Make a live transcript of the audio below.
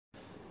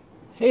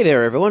Hey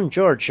there everyone,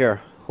 George here.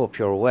 Hope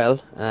you're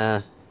well.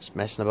 Just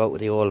messing about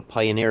with the old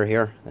Pioneer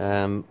here.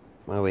 Well,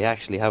 we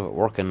actually have it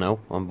working now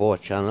on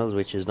both channels,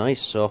 which is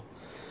nice. So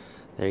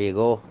there you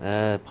go.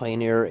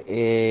 Pioneer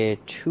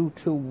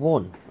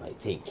A221, I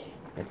think.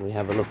 Let me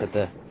have a look at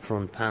the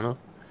front panel.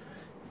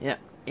 Yeah,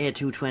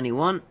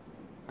 A221,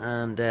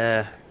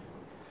 and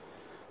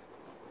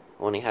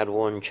only had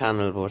one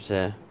channel,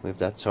 but we've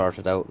that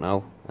sorted out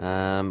now.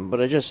 But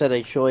I just said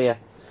I'd show you.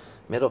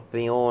 Made up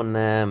my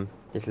own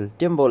little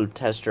Dimbulb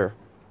tester,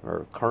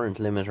 or current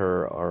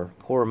limiter, or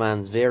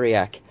Poormans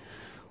Variac,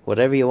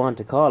 whatever you want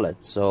to call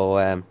it.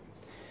 So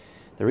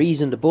the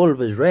reason the bulb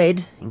is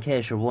red, in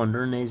case you're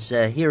wondering, is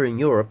here in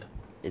Europe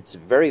it's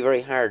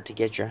very hard to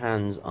get your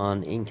hands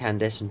on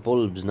incandescent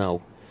bulbs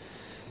now,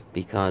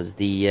 because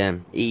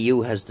the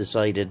EU has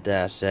decided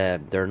that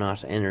they're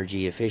not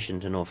energy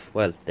efficient enough.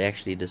 Well, they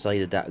actually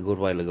decided that a good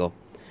while ago.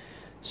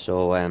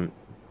 So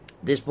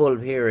this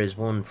bulb here is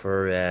one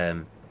for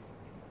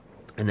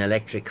an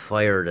electric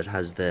fire that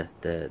has the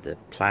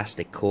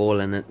plastic coal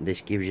in it.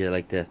 This gives you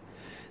like the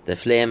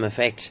flame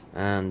effect,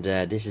 and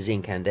this is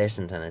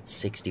incandescent and it's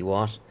 60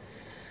 watt,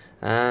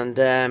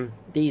 and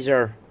these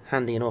are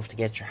handy enough to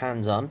get your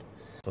hands on.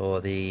 So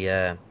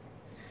the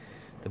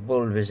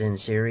bulb is in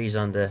series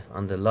on the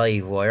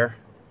live wire,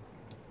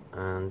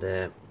 and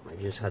I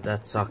just had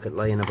that socket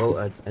lying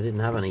about. I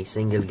didn't have any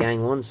single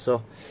gang ones,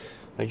 so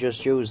I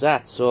just used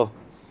that. So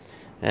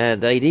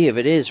the idea of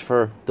it is,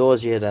 for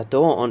those of you that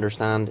don't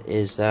understand,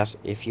 is that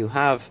if you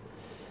have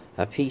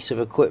a piece of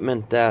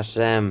equipment that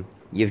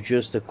you've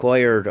just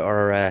acquired,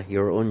 or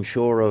you're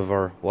unsure of,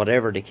 or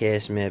whatever the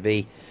case may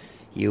be,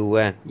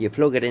 you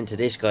plug it into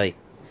this guy,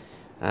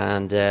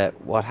 and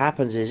what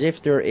happens is,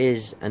 if there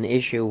is an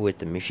issue with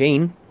the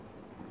machine,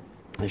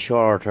 a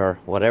short or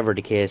whatever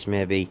the case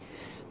may be,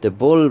 the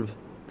bulb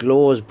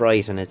glows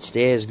bright and it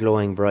stays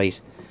glowing bright,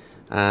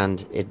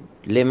 and it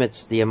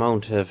limits the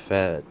amount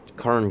of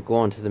current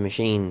going to the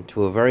machine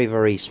to a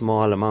very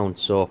small amount.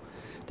 So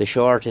the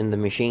short in the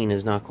machine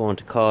is not going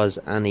to cause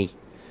any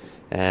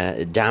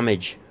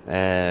damage,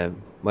 well,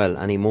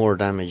 any more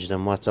damage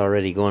than what's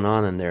already going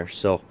on in there.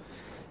 So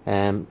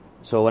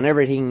so when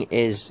everything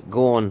is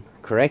going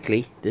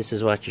correctly, this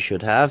is what you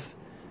should have.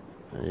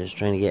 I'm just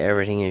trying to get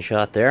everything in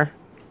shot there.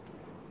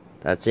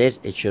 That's it.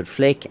 It should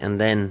flick, and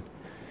then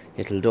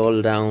it'll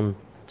dull down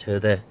to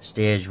the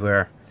stage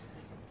where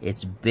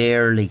it's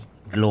barely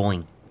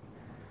glowing.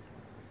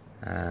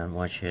 And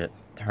once you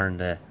turn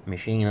the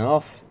machine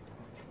off,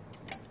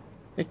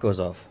 it goes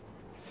off.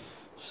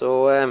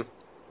 So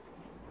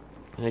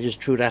I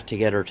just threw that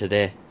together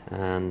today,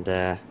 and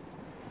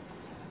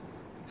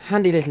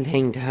handy little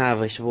thing to have,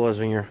 I suppose,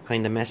 when you're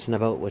kind of messing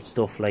about with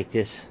stuff like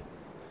this,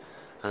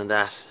 and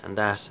that, and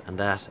that, and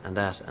that, and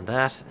that, and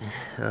that.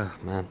 Oh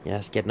man, yeah,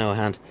 it's getting out of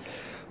hand.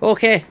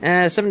 Okay,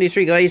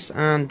 73 guys,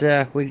 and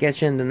we'll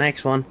get you in the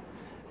next one.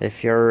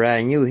 If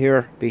you're new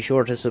here, be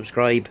sure to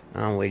subscribe,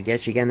 and we'll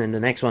get you again in the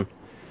next one.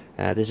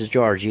 This is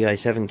George,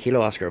 EI7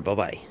 Kilo Oscar. Bye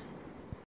bye.